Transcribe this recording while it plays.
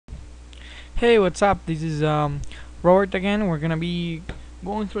Hey, what's up? This is Robert again. We're gonna be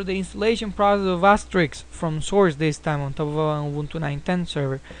going through the installation process of Asterisk from source this time on top of an Ubuntu 9.10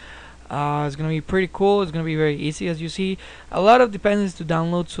 server. It's gonna be pretty cool. It's gonna be very easy, as you see. A lot of dependencies to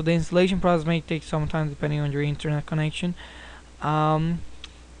download, so the installation process may take some time depending on your internet connection. Um,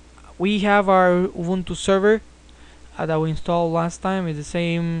 we have our Ubuntu server that we installed last time. It's the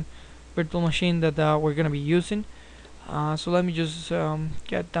same virtual machine that we're gonna be using. So let me just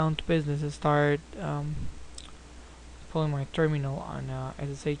get down to business and start pulling my terminal on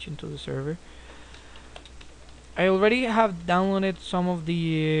SSH into the server. I already have downloaded some of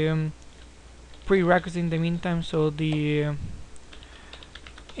the prerequisites in the meantime, so the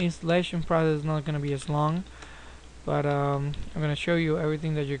installation process is not going to be as long, but I'm going to show you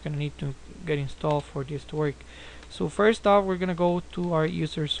everything that you're going to need to get installed for this to work. So first off, we're going to go to our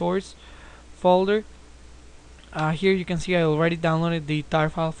user source folder. Here you can see I already downloaded the tar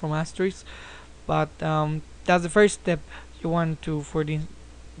file from Asterisk, but that's the first step you want to for the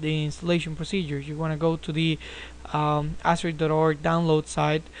installation procedure. You want to go to the asterisk.org download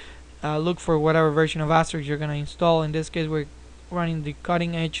site, look for whatever version of Asterisk you're going to install. In this case, we're running the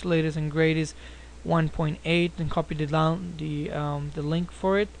cutting edge, latest and greatest 1.8, and copy the link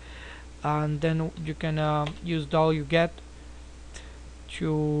for it, and then you can use wget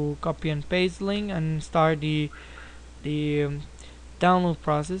to copy and paste the link and start the download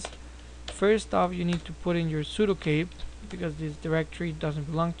process. First off, you need to put in your sudo cape because this directory doesn't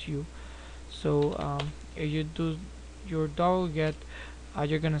belong to you. So if you do your wget,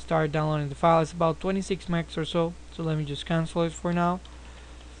 you're gonna start downloading the file. It's about 26 megs or so. So let me just cancel it for now,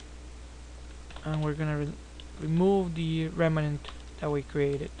 and we're gonna remove the remnant that we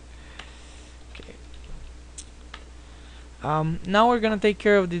created. Okay. Now we're gonna take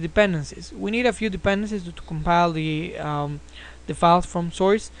care of the dependencies. We need a few dependencies to compile the files from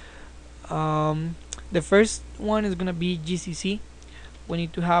source. The first one is gonna be GCC. We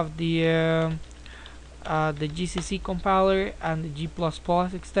need to have the GCC compiler and the G++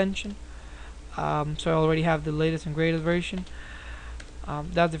 extension. So I already have the latest and greatest version.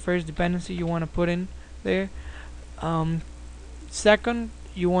 That's the first dependency you want to put in there. Second,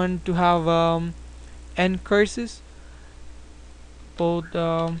 you want to have end curses, both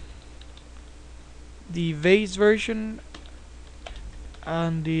the base version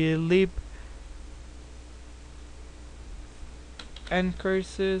and the lib end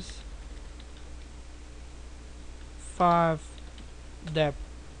curses 5 dep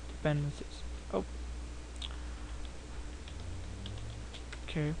dependencies. Oh,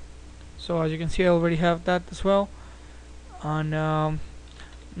 okay. So as you can see, I already have that as well. And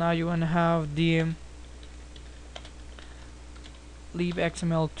now you want to have the lib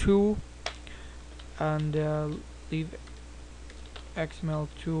xml2 and lib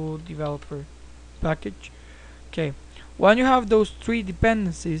xml2 developer package. Okay, when you have those three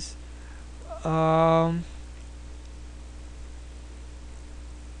dependencies, you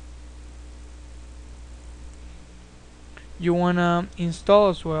wanna install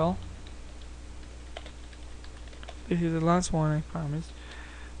as well. This is the last one, I promise.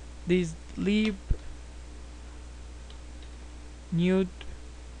 This lib newt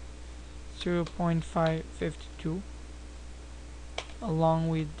 0.552 along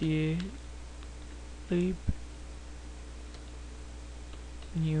with the lib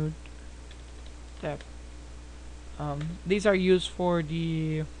newt dep. These are used for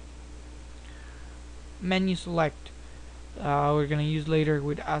the menu select. We're gonna use later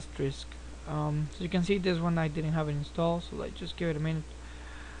with Asterisk. So you can see this one I didn't have it installed, so let's just give it a minute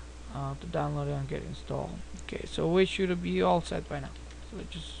to download it and get it installed. Okay, so we should be all set by now. So let's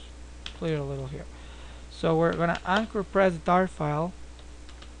just clear a little here. So we're gonna anchor press the tar file.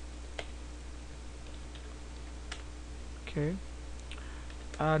 Okay,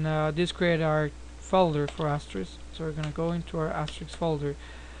 and this created our folder for Asterisk. So we're gonna go into our Asterisk folder,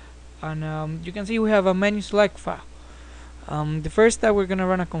 and you can see we have a menu select file. The first step, we're gonna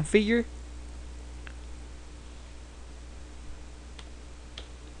run a configure.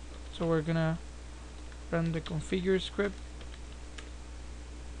 So we're gonna run the configure script,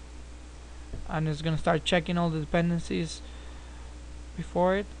 and it's gonna start checking all the dependencies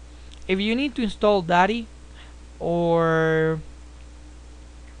before it. If you need to install Daddy or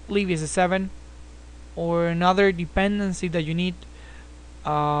libs7 or another dependency that you need,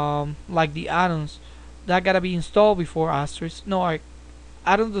 like the add-ons, that gotta be installed before Asterisk. No,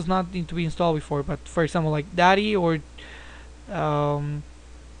 add-on does not need to be installed before, but for example, like Daddy or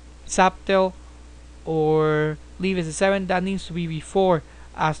Saptel or libs7, that needs to be before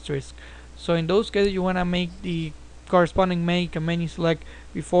Asterisk. So in those cases, you wanna make the corresponding make a menu select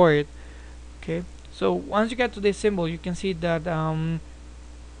before it, Okay, so once you get to this symbol, you can see that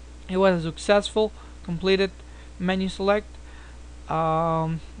it was a successful completed menu select.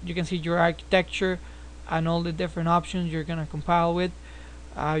 You can see your architecture and all the different options you're gonna compile with.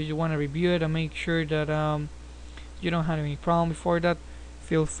 You want to review it and make sure that you don't have any problem before that.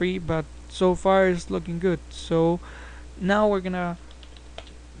 Feel free, but so far it's looking good. So now we're gonna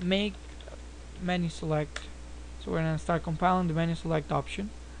make menu select. So we're gonna start compiling the menu select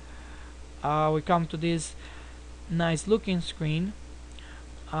option. We come to this nice looking screen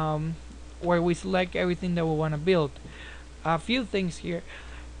where we select everything that we want to build. A few things here.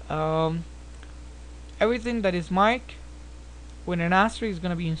 Um, Everything that is marked with an asterisk is going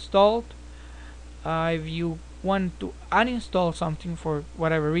to be installed. If you want to uninstall something for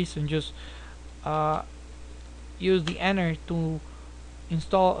whatever reason, just use the enter to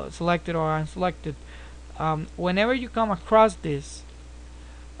install selected or unselected. Whenever you come across this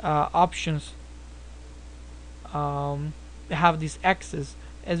options have these X's,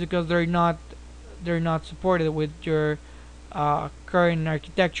 is because they're not supported with your current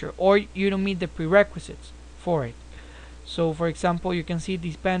architecture, or you don't meet the prerequisites for it. So for example, you can see it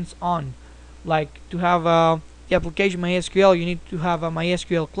depends on, like, to have the application MySQL, you need to have a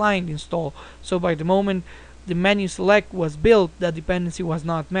MySQL client installed. So by the moment the menu select was built, that dependency was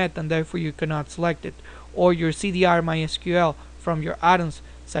not met, and therefore you cannot select it. Or your CDR MySQL from your add-ons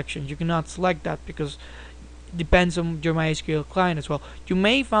section, you cannot select that because it depends on your MySQL client as well. You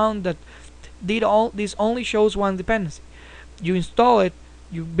may found that this only shows one dependency. You install it,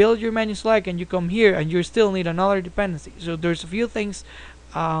 you build your menu select, and you come here and you still need another dependency. So there's a few things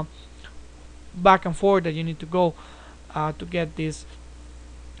back and forth that you need to go to get this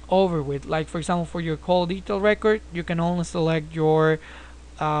over with. Like for example, for your call detail record, you can only select your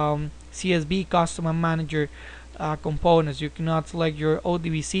CSV customer manager components. You cannot select your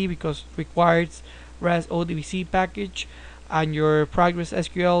ODBC because it requires REST ODBC package, and your Progress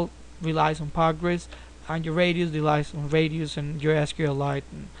SQL relies on Progress, and your Radius relies on Radius, and your SQLite,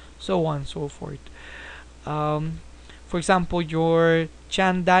 and so on and so forth. For example, your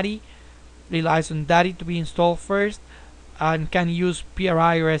Chan Daddy relies on Daddy to be installed first and can use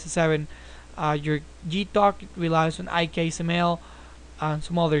PRI or SS7. Your GTalk relies on IKSML and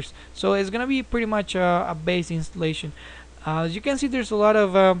some others. So it's gonna be pretty much a base installation. As you can see, there's a lot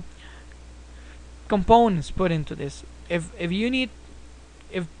of components put into this. If you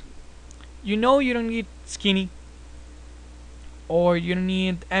know you don't need Skinny, or you don't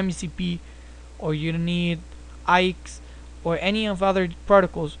need MCP, or you don't need IX, or any of other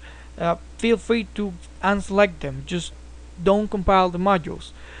protocols, feel free to unselect them. Just don't compile the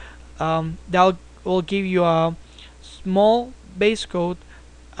modules. That will give you a small base code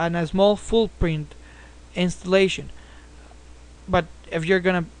and a small footprint installation. But if you're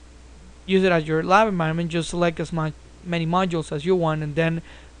gonna use it as your lab environment, just select as many modules as you want, and then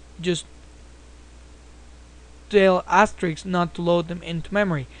just tell Asterisk not to load them into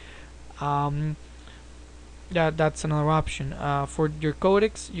memory. That's another option. For your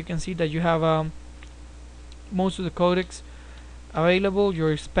codecs, you can see that you have most of the codecs available.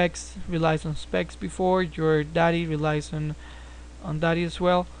 Your specs relies on specs before. Your Daddy relies on Daddy as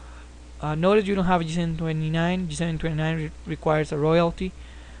well. Notice you don't have G729. G729 requires a royalty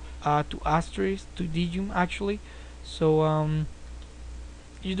to Asterisk, to Digium actually. So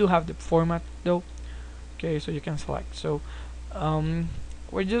you do have the format though. Okay, so you can select. So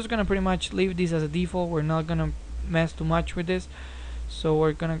we're just gonna pretty much leave this as a default. We're not gonna mess too much with this. So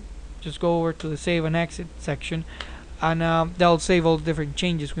we're gonna just go over to the save and exit section, and that'll save all the different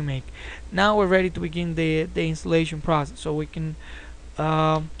changes we make. Now we're ready to begin the installation process. So we can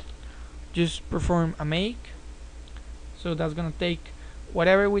just perform a make. So that's gonna take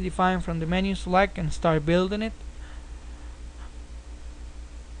whatever we define from the menu select and start building it.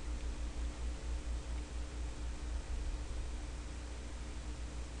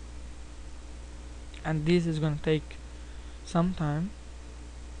 And this is gonna take some time.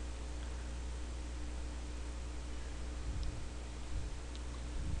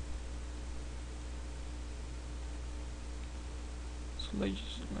 So let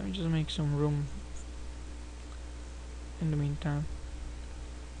me just make some room in the meantime.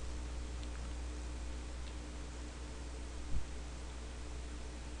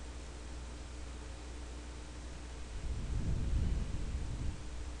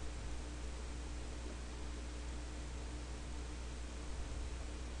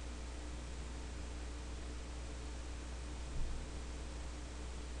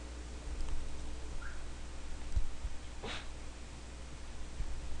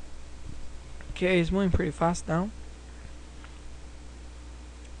 Okay, it's moving pretty fast now.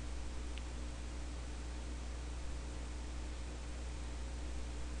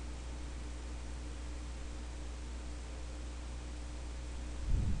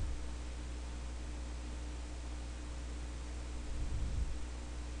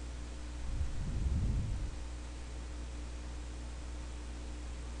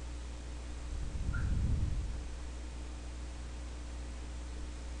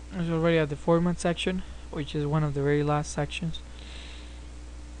 It's already at the format section, which is one of the very last sections.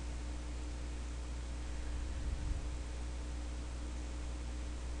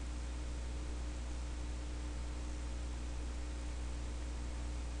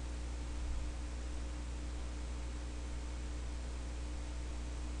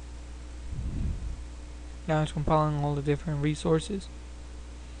 Now it's compiling all the different resources.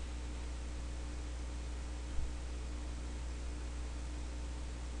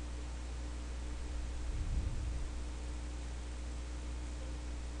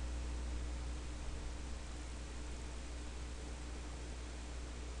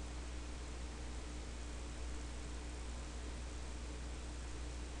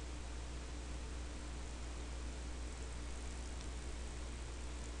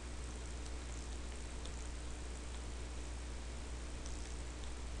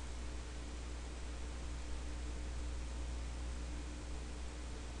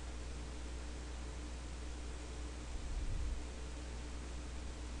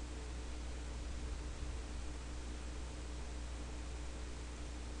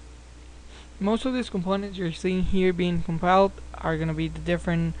 Most of these components you're seeing here being compiled are going to be the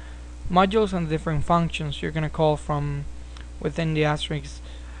different modules and the different functions you're going to call from within the Asterisk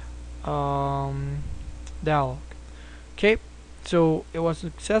dialog. Okay, so it was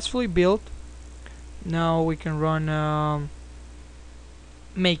successfully built. Now we can run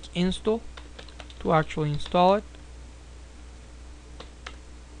make install to actually install it.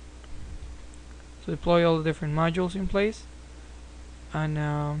 So deploy all the different modules in place,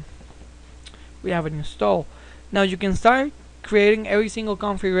 and we have it installed. Now you can start creating every single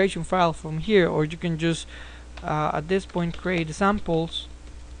configuration file from here, or you can just at this point create the samples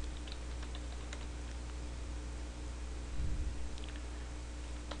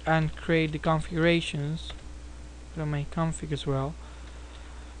and create the configurations. Put on my config as well.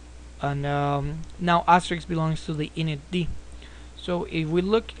 And now Asterisk belongs to the initd. So if we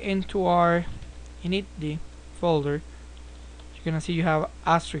look into our initd folder, you're gonna see you have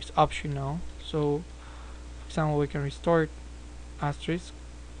Asterisk option now. So for example, we can restart Asterisk.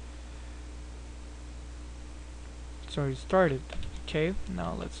 So it started. Okay,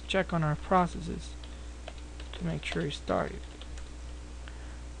 now let's check on our processes to make sure it started.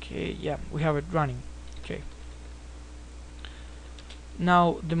 Okay, yeah, we have it running. Okay.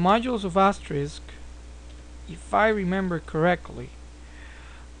 Now the modules of Asterisk, if I remember correctly,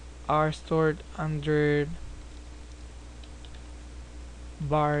 are stored under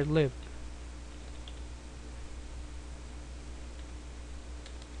var lib.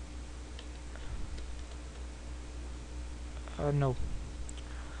 No,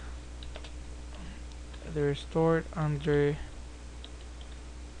 they're stored under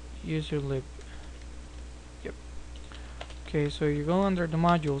user lib. Yep. Okay, so you go under the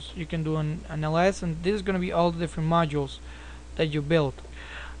modules, you can do an ls, and this is going to be all the different modules that you built.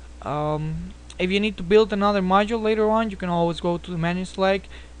 If you need to build another module later on, you can always go to the menu select,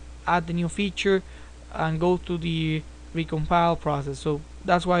 add the new feature, and go to the recompile process. So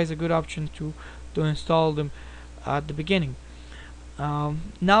that's why it's a good option to install them at the beginning.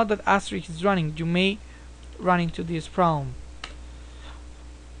 Now that Asterisk is running, you may run into this problem.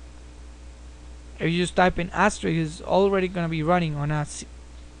 If you just type in Asterisk, it's already going to be running on a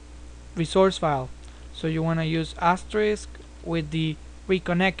resource file. So you want to use Asterisk with the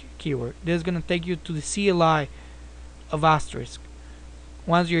reconnect keyword. This is going to take you to the CLI of Asterisk.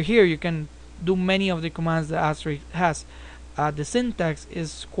 Once you're here, you can do many of the commands that Asterisk has. The syntax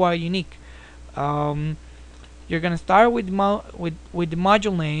is quite unique. You're gonna start with the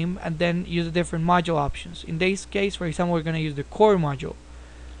module name and then use the different module options. In this case, for example, we're gonna use the core module.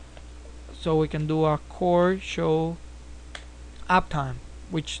 So we can do a core show uptime,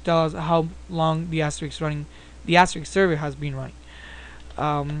 which tells how long the Asterisk server has been running.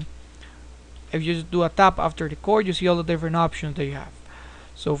 If you just do a tap after the core, you see all the different options that you have.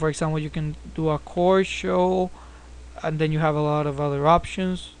 So for example, you can do a core show, and then you have a lot of other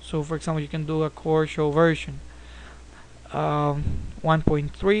options. So for example, you can do a core show version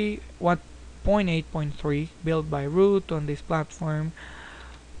 1.3, 1.8.3 built by root on this platform.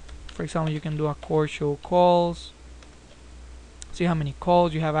 For example, you can do a core show calls, see how many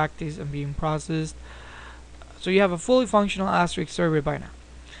calls you have active and being processed. So you have a fully functional Asterisk server by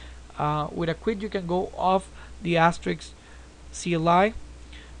now. With a quit, you can go off the Asterisk CLI,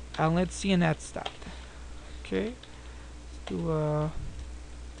 and let's see an add stat. Okay, let's do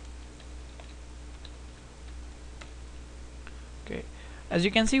okay. As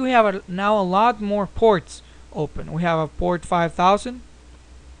you can see, we have now a lot more ports open. We have a port 5000.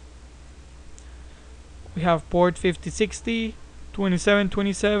 We have port 5060,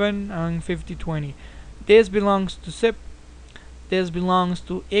 2727 and 5020. This belongs to zip, this belongs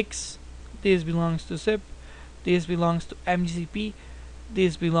to X, this belongs to zip, this belongs to MGCP,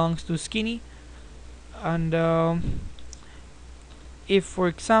 this belongs to skinny. And if for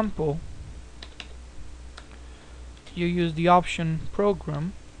example you use the option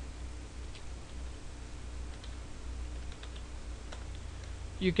program,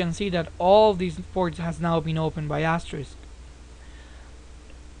 you can see that all of these ports has now been opened by Asterisk.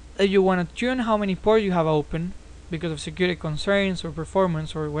 If you want to tune how many ports you have open because of security concerns or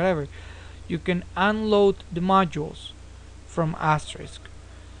performance or whatever, you can unload the modules from Asterisk.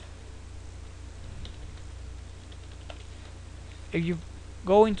 If you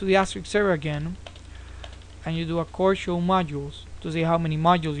go into the Asterisk server again and you do a core show modules to see how many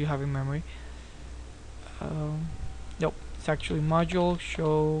modules you have in memory, nope, it's actually module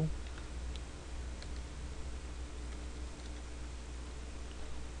show.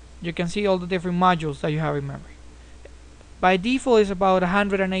 You can see all the different modules that you have in memory. By default, it's about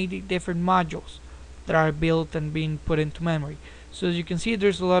 180 different modules that are built and being put into memory. So as you can see,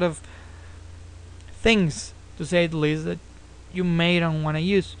 there's a lot of things, to say the least, that you may not want to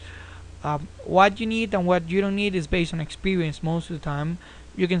use. What you need and what you don't need is based on experience most of the time.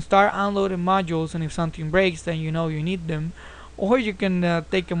 You can start unloading modules, and if something breaks, then you know you need them. Or you can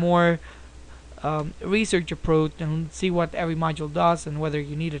take a more research approach and see what every module does and whether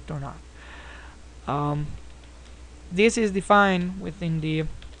you need it or not. This is defined within the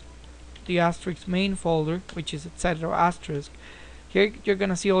Asterisk main folder, which is etc asterisk. Here you're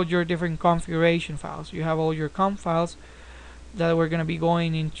gonna see all your different configuration files. You have all your conf files that we're gonna be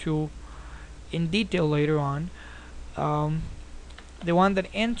going into in detail later on. The one that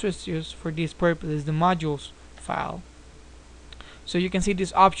interests you for this purpose is the modules file. So you can see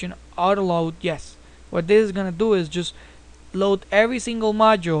this option auto load. Yes, what this is gonna do is just load every single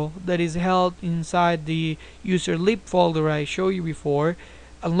module that is held inside the user lib folder I showed you before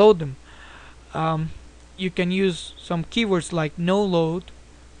and load them. You can use some keywords like no load,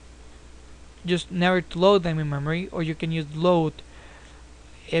 just never to load them in memory, or you can use load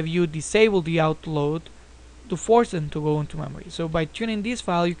if you disable the auto load to force them to go into memory. So by tuning this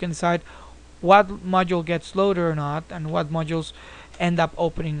file, you can decide what module gets loaded or not, and what modules end up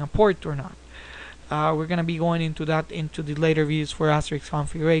opening a port or not. We're going to be going into that into the later videos for Asterisk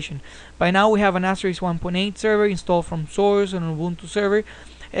configuration. By now we have an Asterisk 1.8 server installed from source on Ubuntu Server.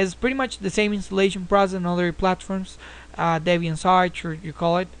 It's pretty much the same installation process on other platforms, Debian's Arch, or you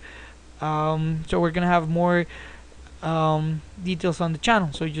call it. So we're going to have more details on the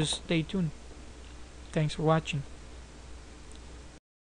channel, so just stay tuned. Thanks for watching.